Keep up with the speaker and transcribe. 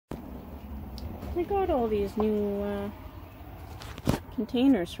I got all these new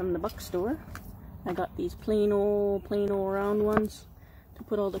containers from the buck store. I got these plain old round ones to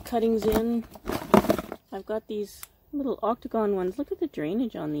put all the cuttings in. I've got these little octagon ones. Look at the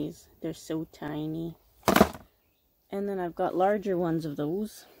drainage on these. They're so tiny. And then I've got larger ones of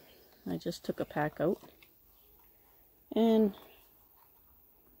those. I just took a pack out. And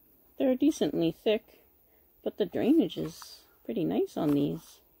they're decently thick, but the drainage is pretty nice on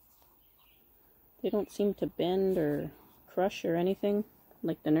these. They don't seem to bend or crush or anything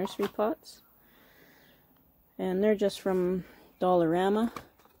like the nursery pots. And they're just from Dollarama.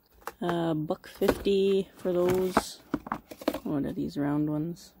 $1.50 for those. What are these round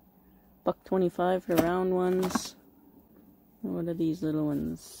ones? $1.25 for round ones. What are these little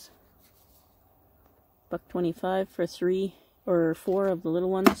ones? $1.25 for 3 or 4 of the little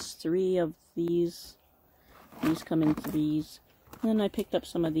ones. 3 of these. These come in 3s. And then I picked up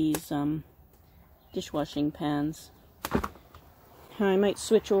some of these dishwashing pans. I might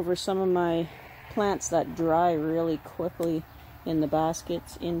switch over some of my plants that dry really quickly in the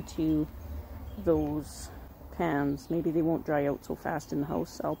baskets into those pans. Maybe they won't dry out so fast in the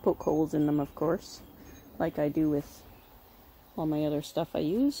house. I'll poke holes in them, of course, like I do with all my other stuff I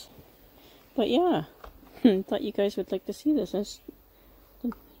use. But yeah, thought you guys would like to see this. It's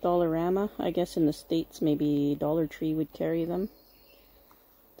Dollarama. I guess in the States maybe Dollar Tree would carry them.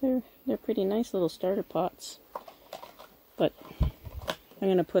 They're pretty nice little starter pots. But I'm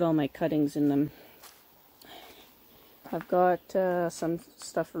going to put all my cuttings in them. I've got some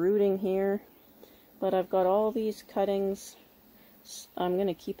stuff rooting here, but I've got all these cuttings. I'm going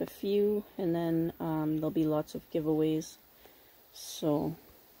to keep a few, and then there'll be lots of giveaways. So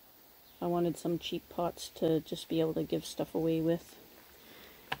I wanted some cheap pots to just be able to give stuff away with.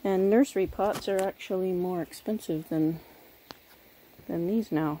 And nursery pots are actually more expensive than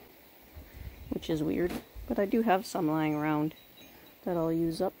these now, which is weird. But I do have some lying around that I'll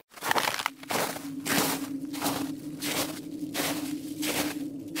use up.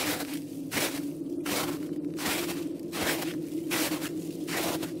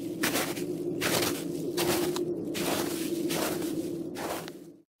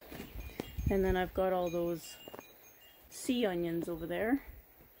 And then I've got all those sea onions over there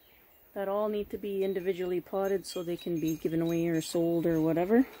that all need to be individually potted so they can be given away or sold or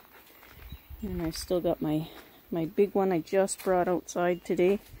whatever. And I've still got my big one I just brought outside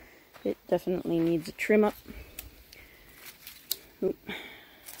today. It definitely needs a trim up. Oop.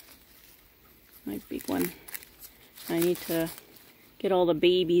 My big one. I need to get all the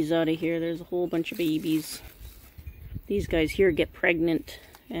babies out of here. There's a whole bunch of babies. These guys here get pregnant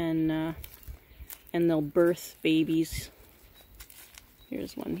and they'll birth babies.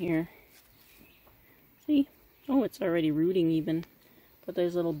 Here's one here. See? Oh, it's already rooting even. But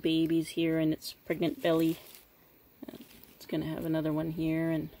there's little babies here and it's pregnant belly. It's gonna have another one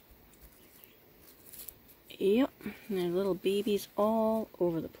here, and yep, and there's little babies all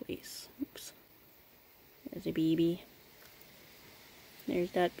over the place. Oops. There's a baby.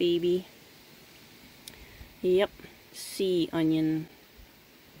 There's that baby. Yep, sea onion.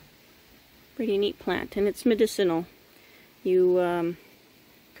 Pretty neat plant, and it's medicinal. You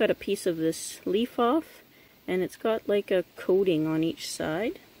cut a piece of this leaf off, and it's got like a coating on each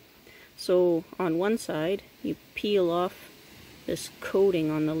side. So on one side, you peel off this coating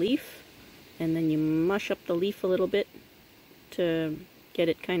on the leaf, and then you mush up the leaf a little bit to get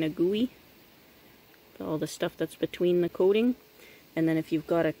it kind of gooey, all the stuff that's between the coating. And then if you've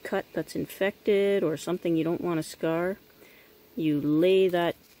got a cut that's infected or something you don't want to scar, you lay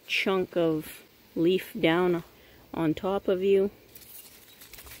that chunk of leaf down on top of you,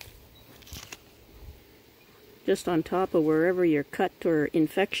 just on top of wherever your cut or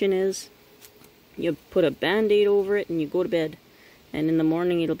infection is. You put a band-aid over it and you go to bed, and in the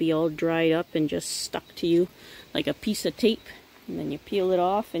morning it'll be all dried up and just stuck to you like a piece of tape. And then you peel it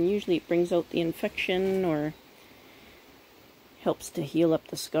off, and usually it brings out the infection or helps to heal up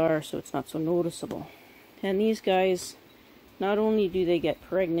the scar so it's not so noticeable. And these guys, not only do they get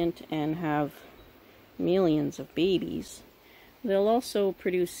pregnant and have millions of babies, they'll also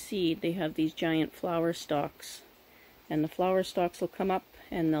produce seed. They have these giant flower stalks, and the flower stalks will come up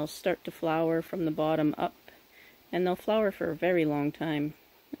and they'll start to flower from the bottom up, and they'll flower for a very long time.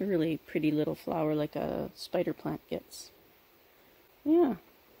 A really pretty little flower like a spider plant gets. Yeah,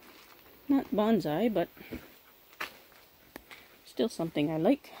 not bonsai, but still something I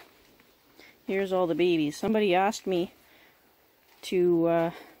like. Here's all the babies. Somebody asked me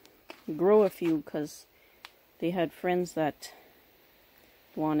to grow a few because they had friends that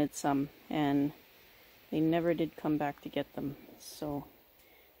wanted some, and they never did come back to get them. So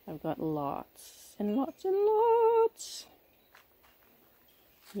I've got lots and lots and lots.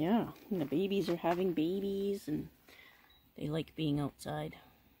 Yeah, and the babies are having babies, and they like being outside.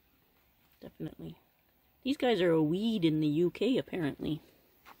 Definitely. These guys are a weed in the UK, apparently.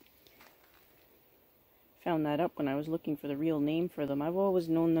 Found that up when I was looking for the real name for them. I've always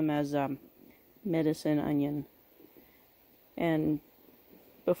known them as medicine onion. And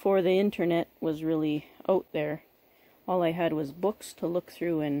before the internet was really out there, all I had was books to look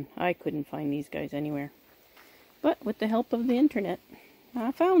through, and I couldn't find these guys anywhere. But with the help of the internet,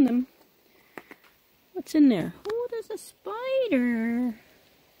 I found them. What's in there? Oh, there's a spider.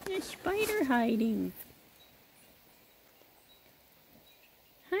 There's a spider hiding.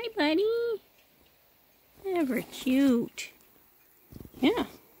 Hi, buddy. Ever cute. Yeah.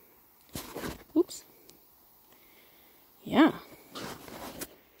 Oops. Yeah.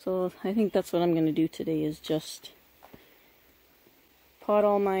 So I think that's what I'm going to do today, is just pot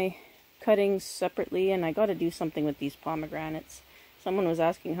all my cuttings separately, and I got to do something with these pomegranates. Someone was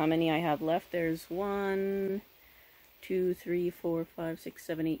asking how many I have left. There's 1, 2, 3, 4, 5, 6,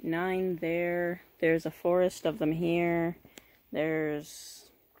 7, 8, 9 there. There's a forest of them here. There's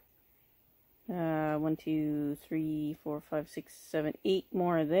 1, 2, 3, 4, 5, 6, 7, 8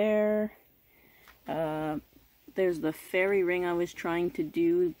 more there. There's the fairy ring I was trying to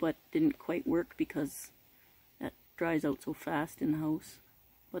do, but didn't quite work because that dries out so fast in the house.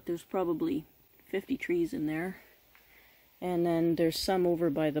 But there's probably 50 trees in there. And then there's some over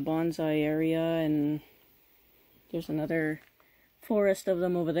by the bonsai area, and there's another forest of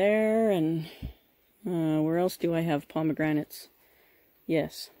them over there, and where else do I have pomegranates?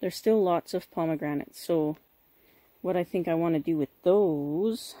 Yes, there's still lots of pomegranates. So what I think I want to do with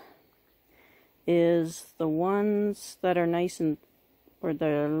those is the ones that are nice and, or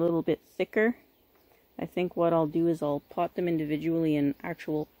they're a little bit thicker. I think what I'll do is I'll pot them individually in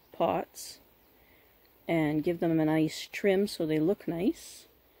actual pots and give them a nice trim so they look nice.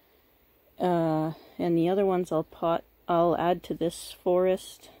 And the other ones I'll add to this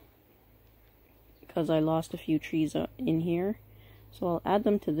forest because I lost a few trees in here. So I'll add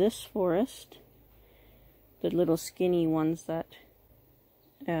them to this forest, the little skinny ones that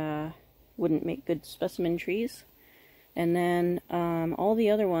wouldn't make good specimen trees. And then all the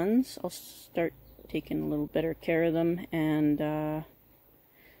other ones, I'll start taking a little better care of them. And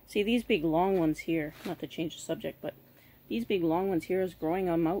see, these big long ones here, not to change the subject, but these big long ones here, is growing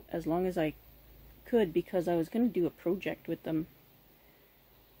them out as long as I could because I was going to do a project with them.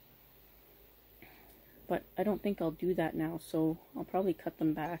 But I don't think I'll do that now, so I'll probably cut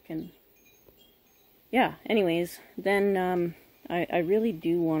them back. And yeah, anyways, then I really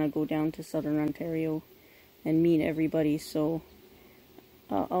do want to go down to Southern Ontario and meet everybody, so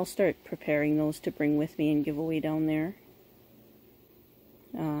I'll start preparing those to bring with me and give away down there.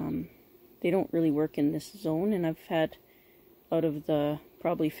 They don't really work in this zone, and I've had, out of the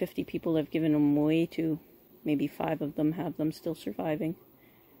probably 50 people I've given them away to, maybe 5 of them have them still surviving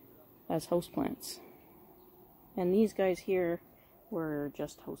as houseplants. And these guys here were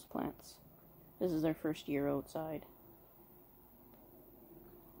just houseplants. This is their first year outside.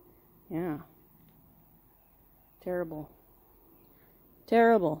 Yeah. Terrible.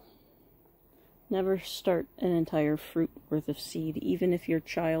 Terrible. Never start an entire fruit worth of seed, even if your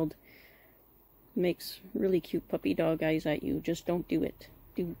child makes really cute puppy dog eyes at you. Just don't do it.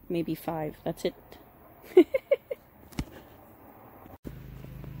 Do maybe 5. That's it.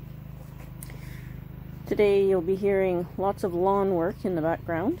 Today you'll be hearing lots of lawn work in the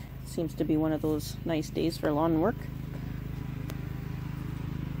background. Seems to be one of those nice days for lawn work.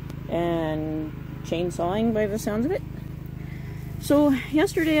 And chainsawing by the sounds of it. So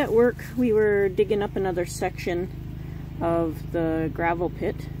yesterday at work we were digging up another section of the gravel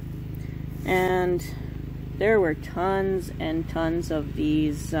pit, and there were tons and tons of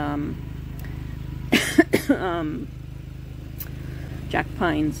these jack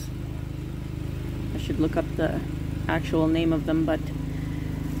pines. I should look up the actual name of them, but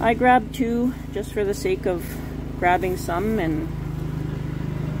I grabbed 2 just for the sake of grabbing some, and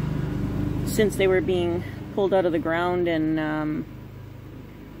since they were being pulled out of the ground and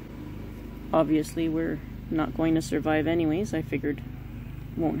obviously we're not going to survive anyways, I figured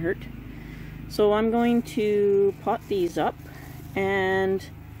it won't hurt. So I'm going to pot these up, and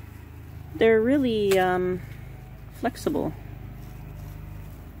they're really flexible,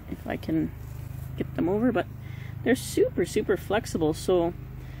 if I can get them over, but they're super flexible. So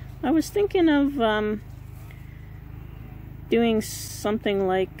I was thinking of doing something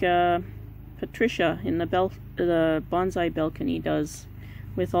like Patricia in the bonsai balcony does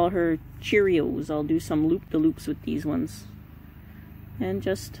with all her Cheerios. I'll do some loop-de-loops with these ones. and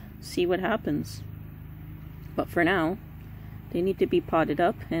just see what happens. But for now, they need to be potted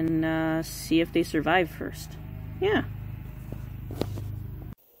up and see if they survive first. Yeah.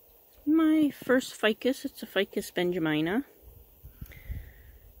 My first ficus, it's a Ficus benjamina.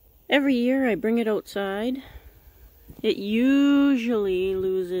 Every year I bring it outside. It usually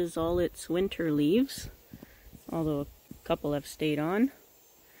loses all its winter leaves, although a couple have stayed on.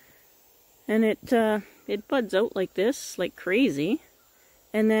 And it buds out like this, like crazy,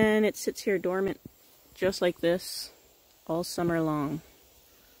 and then it sits here dormant just like this all summer long.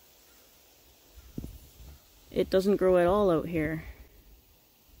 It doesn't grow at all out here.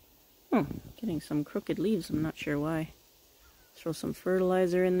 Oh, getting some crooked leaves, I'm not sure why. Throw some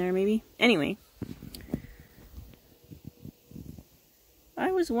fertilizer in there maybe. Anyway,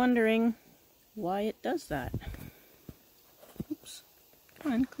 I was wondering why it does that. Oops.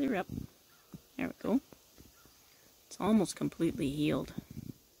 Come on, clear up. There we go. It's almost completely healed.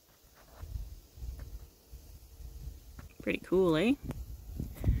 Pretty cool, eh?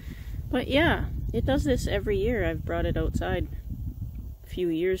 But yeah, it does this every year. I've brought it outside a few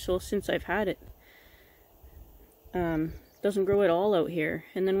years so since I've had it. Doesn't grow at all out here.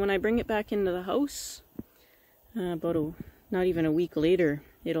 And then when I bring it back into the house, not even a week later,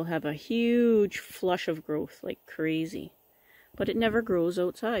 it'll have a huge flush of growth like crazy. But it never grows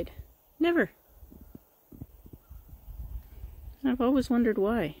outside. Never. I've always wondered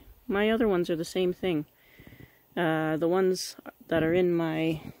why. My other ones are the same thing. The ones that are in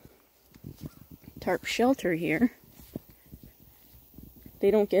my tarp shelter here,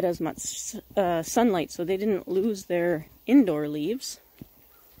 they don't get as much sunlight, so they didn't lose their indoor leaves.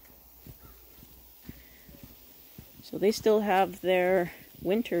 So they still have their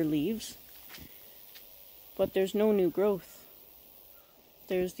winter leaves, but there's no new growth.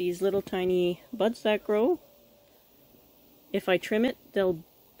 There's these little tiny buds that grow. If I trim it, they'll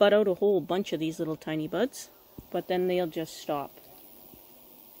bud out a whole bunch of these little tiny buds, but then they'll just stop.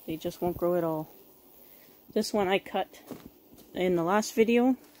 They just won't grow at all. This one I cut in the last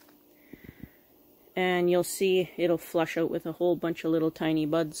video, and you'll see it'll flush out with a whole bunch of little tiny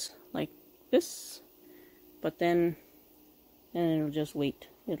buds like this, but then it'll just wait.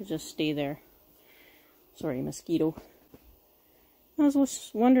 It'll just stay there. Sorry, mosquito. I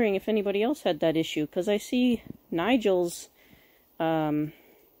was wondering if anybody else had that issue, because I see Nigel's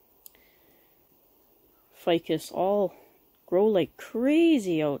ficus all grow like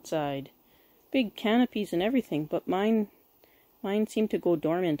crazy outside. Big canopies and everything, but mine seem to go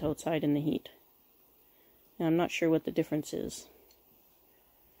dormant outside in the heat. And I'm not sure what the difference is.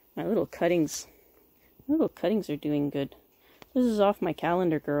 My little cuttings are doing good. This is off my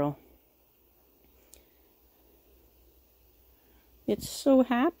calendar, girl. It's so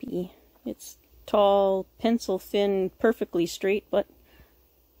happy. It's tall, pencil thin, perfectly straight, but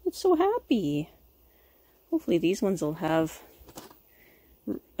it's so happy. Hopefully these ones will have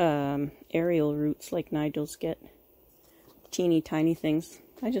aerial roots like Nigel's get. Teeny tiny things.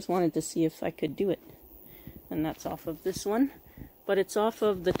 I just wanted to see if I could do it. And that's off of this one. But it's off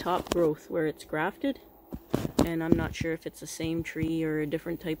of the top growth where it's grafted. And I'm not sure if it's the same tree or a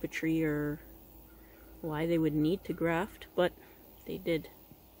different type of tree or why they would need to graft, but they did.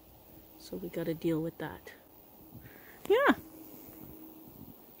 So we gotta deal with that. Yeah.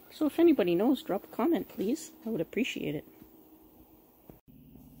 So if anybody knows, drop a comment, please. I would appreciate it.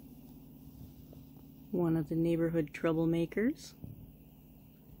 One of the neighborhood troublemakers.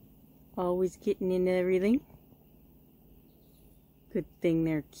 Always getting into everything. Good thing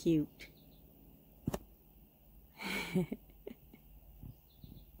they're cute.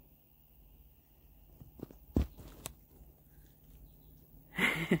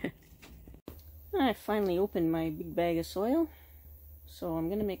 I finally opened my big bag of soil, so I'm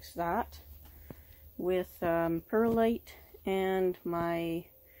going to mix that with perlite and my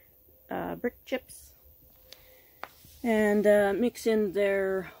brick chips, and mix in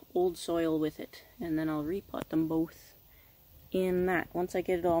their old soil with it, and then I'll repot them both in that. Once I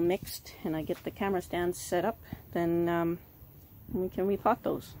get it all mixed and I get the camera stand set up, then we can repot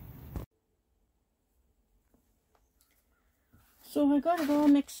those. So I got it all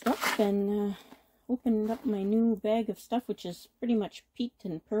mixed up and opened up my new bag of stuff, which is pretty much peat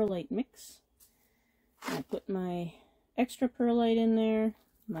and perlite mix. I put my extra perlite in there,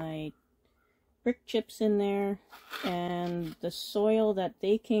 my brick chips in there, and the soil that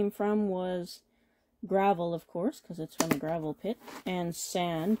they came from was gravel, of course, because it's from a gravel pit, and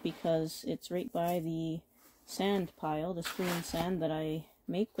sand, because it's right by the sand pile, the screen sand that I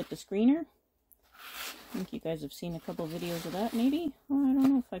make with the screener. I think you guys have seen a couple videos of that, maybe? Oh, I don't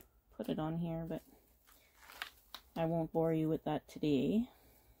know if I put it on here, but I won't bore you with that today.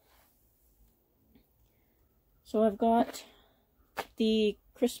 So I've got the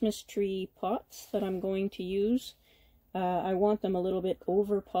Christmas tree pots that I'm going to use. I want them a little bit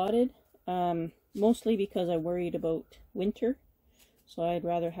over potted, mostly because I'm worried about winter. So I'd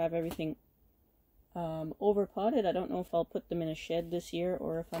rather have everything over potted. I don't know if I'll put them in a shed this year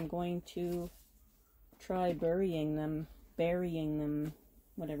or if I'm going to try burying them,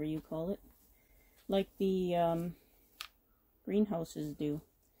 whatever you call it, like the greenhouses do.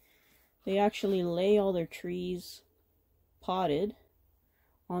 They actually lay all their trees potted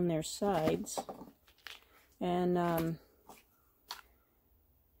on their sides, and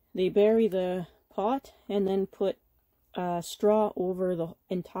they bury the pot and then put straw over the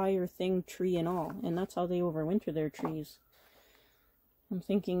entire thing, tree and all, and that's how they overwinter their trees. I'm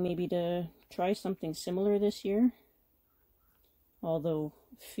thinking maybe to try something similar this year, although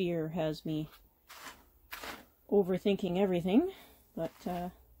fear has me overthinking everything, but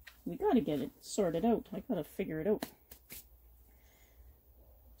we gotta get it sorted out. I gotta figure it out.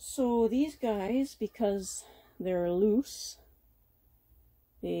 So these guys, because they're loose,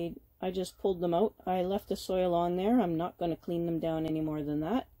 I just pulled them out. I left the soil on there. I'm not going to clean them down any more than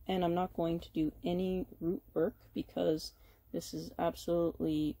that, and I'm not going to do any root work because this is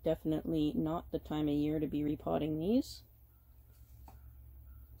absolutely, definitely not the time of year to be repotting these.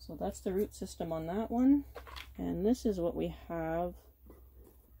 So that's the root system on that one, and this is what we have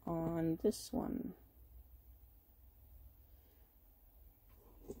on this one.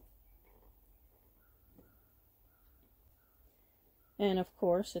 And of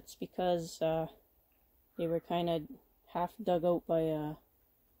course it's because they were kind of half dug out by a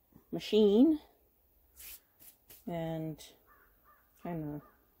machine and kind of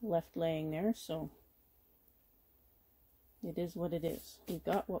left laying there, so it is what it is. We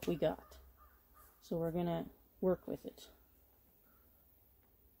got what we got, so we're gonna work with it.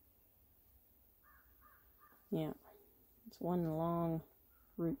 Yeah, it's one long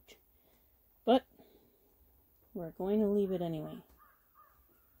root, but we're going to leave it anyway.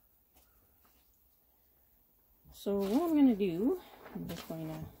 So what I'm going to do, I'm just going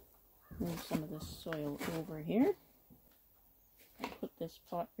to move some of this soil over here. Put this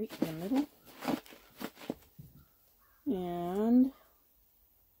pot right in the middle. And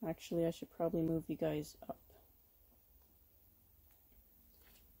actually I should probably move you guys up.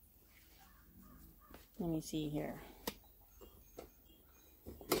 Let me see here.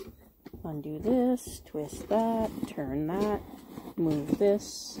 Undo this, twist that, turn that, move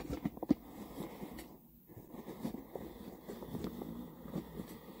this.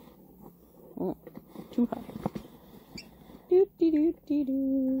 Oh, too high.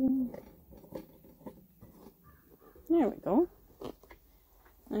 Doo-dee-doo-dee-doo. There we go.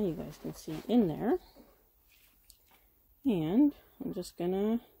 Now you guys can see in there. And I'm just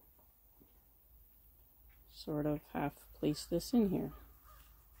gonna sort of half place this in here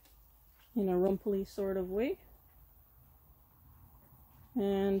in a rumply sort of way,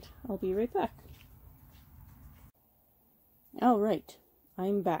 and I'll be right back. Alright,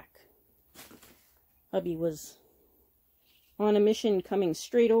 I'm back. Hubby was on a mission coming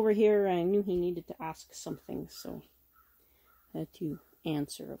straight over here. I knew he needed to ask something, so I had to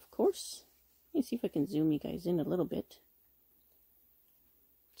answer, of course. Let me see if I can zoom you guys in a little bit.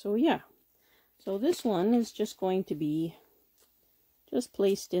 So yeah, so this one is just going to be just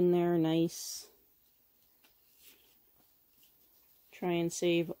placed in there nice. Try and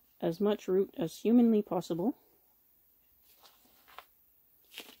save as much root as humanly possible.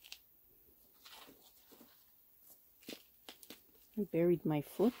 I buried my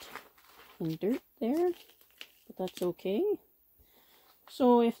foot in dirt there, but that's okay.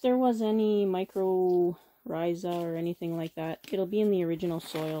 So if there was any mycorrhiza or anything like that, it'll be in the original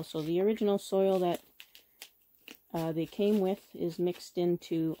soil. So the original soil that they came with is mixed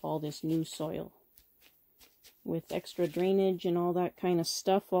into all this new soil with extra drainage and all that kind of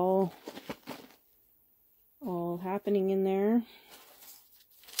stuff all happening in there.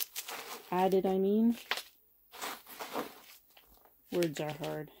 Added, I mean. Words are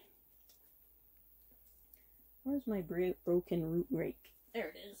hard. Where's my broken root rake? There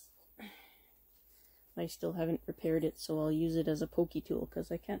it is. I still haven't repaired it, so I'll use it as a pokey tool because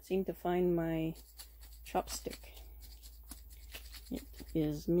I can't seem to find my chopstick. It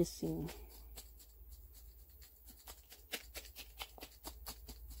is missing.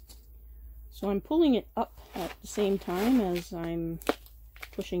 So I'm pulling it up at the same time as I'm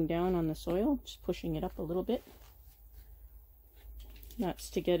pushing down on the soil, just pushing it up a little bit. That's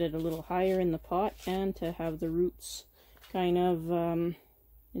to get it a little higher in the pot and to have the roots kind of,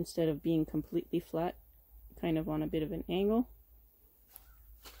 instead of being completely flat, kind of on a bit of an angle.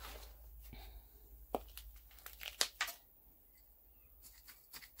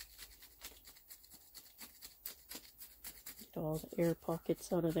 Get all the air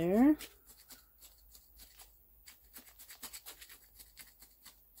pockets out of there.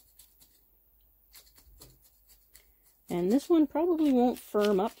 And this one probably won't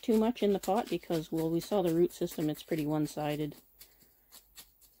firm up too much in the pot because, well, we saw the root system, it's pretty one-sided.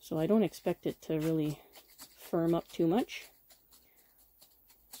 So I don't expect it to really firm up too much.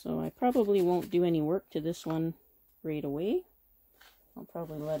 So I probably won't do any work to this one right away. I'll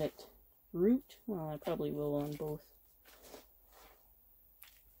probably let it root. Well, I probably will on both.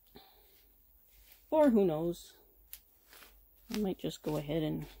 Or who knows? I might just go ahead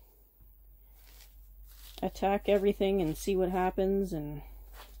and attack everything and see what happens. And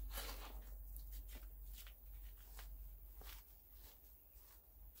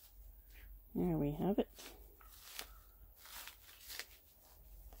there we have it.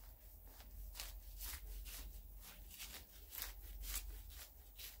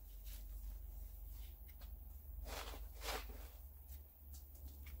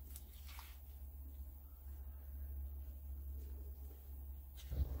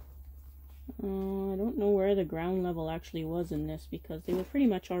 I don't know where the ground level actually was in this because they were pretty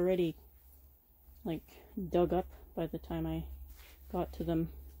much already like dug up by the time I got to them.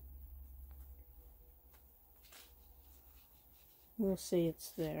 We'll say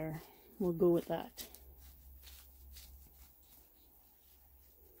it's there. We'll go with that.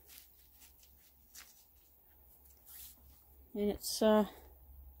 And it's a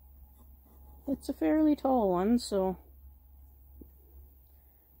fairly tall one, so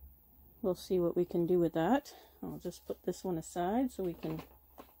we'll see what we can do with that. I'll just put this one aside so we can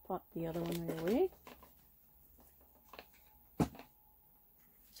pot the other one right away.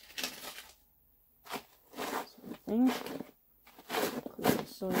 Same thing. Clear the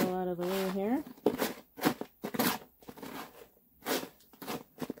soil out of the way here.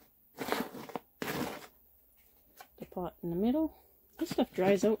 The pot in the middle. This stuff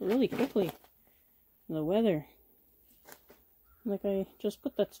dries out really quickly. The weather. Like I just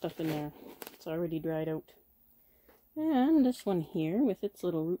put that stuff in there. It's already dried out. And this one here with its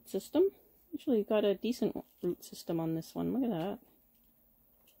little root system. Actually got a decent root system on this one. Look at that.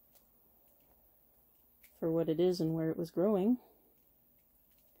 For what it is and where it was growing.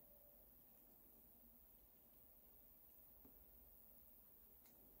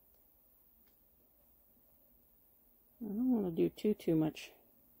 I don't want to do too much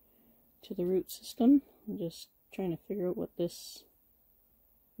to the root system. I'm just trying to figure out what this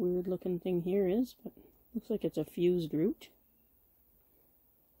weird looking thing here is, but looks like it's a fused root.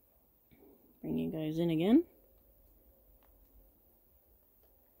 Bring you guys in again.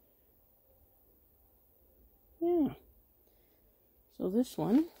 Yeah. So this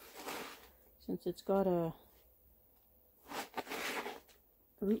one, since it's got a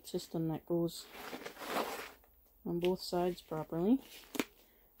root system that goes on both sides properly,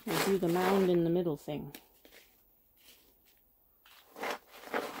 we'll do the mound in the middle thing.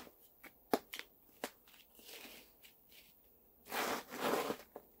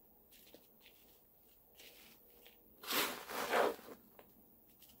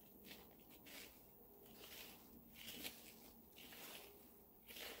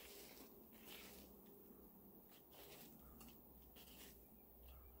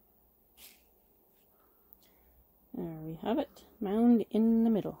 There we have it, mound in the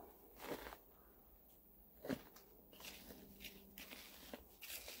middle.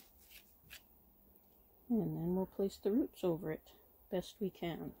 And then we'll place the roots over it best we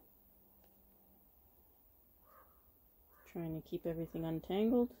can. Trying to keep everything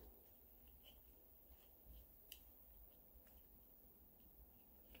untangled.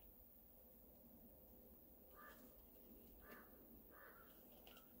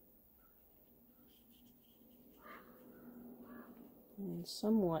 In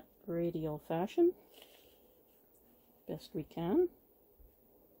somewhat radial fashion, best we can.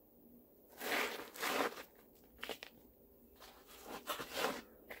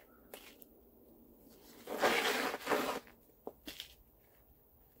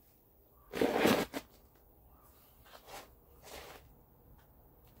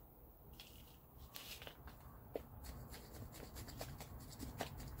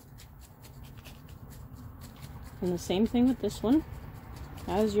 And the same thing with this one.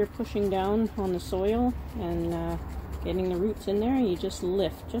 As you're pushing down on the soil and getting the roots in there, you just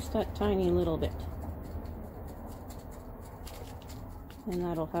lift just that tiny little bit. And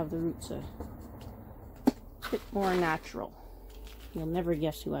that'll have the roots a bit more natural. You'll never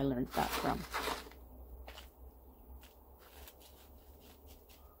guess who I learned that from.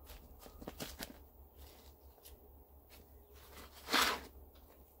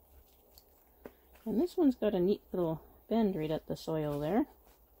 And this one's got a neat little bend right at the soil there.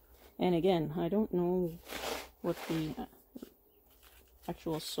 And again, I don't know what the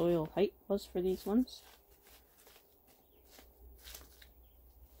actual soil height was for these ones.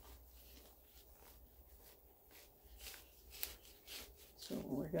 So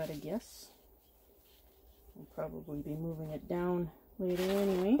we gotta guess. We'll probably be moving it down later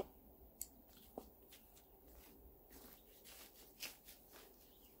anyway.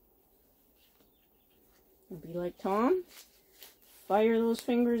 And be like Tom. Fire those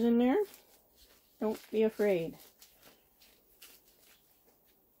fingers in there. Don't be afraid.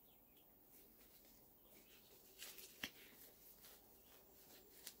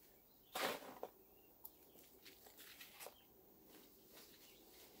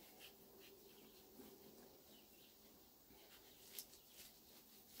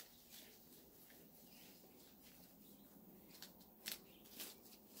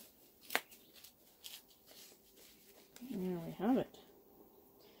 There we have it.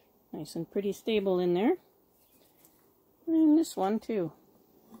 Nice and pretty stable in there. And this one too.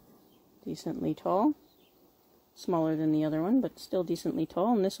 Decently tall. Smaller than the other one, but still decently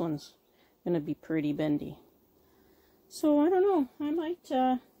tall. And this one's going to be pretty bendy. So I don't know. I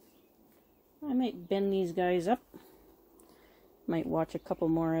might bend these guys up. Might watch a couple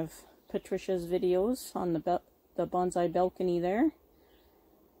more of Patricia's videos on the bonsai balcony there.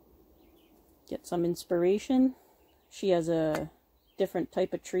 Get some inspiration. She has a different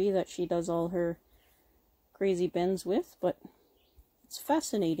type of tree that she does all her crazy bends with, but it's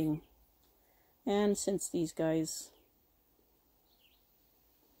fascinating. And since these guys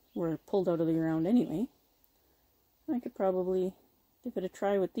were pulled out of the ground anyway, I could probably give it a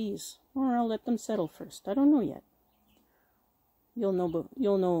try with these, or I'll let them settle first. I don't know yet. You'll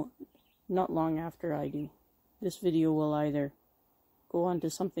know not long after I do. This video will either go on to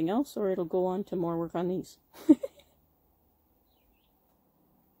something else, or it'll go on to more work on these.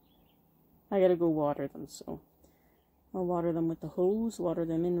 I gotta go water them, so I'll water them with the hose, water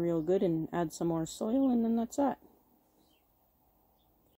them in real good, and add some more soil, and then that's that.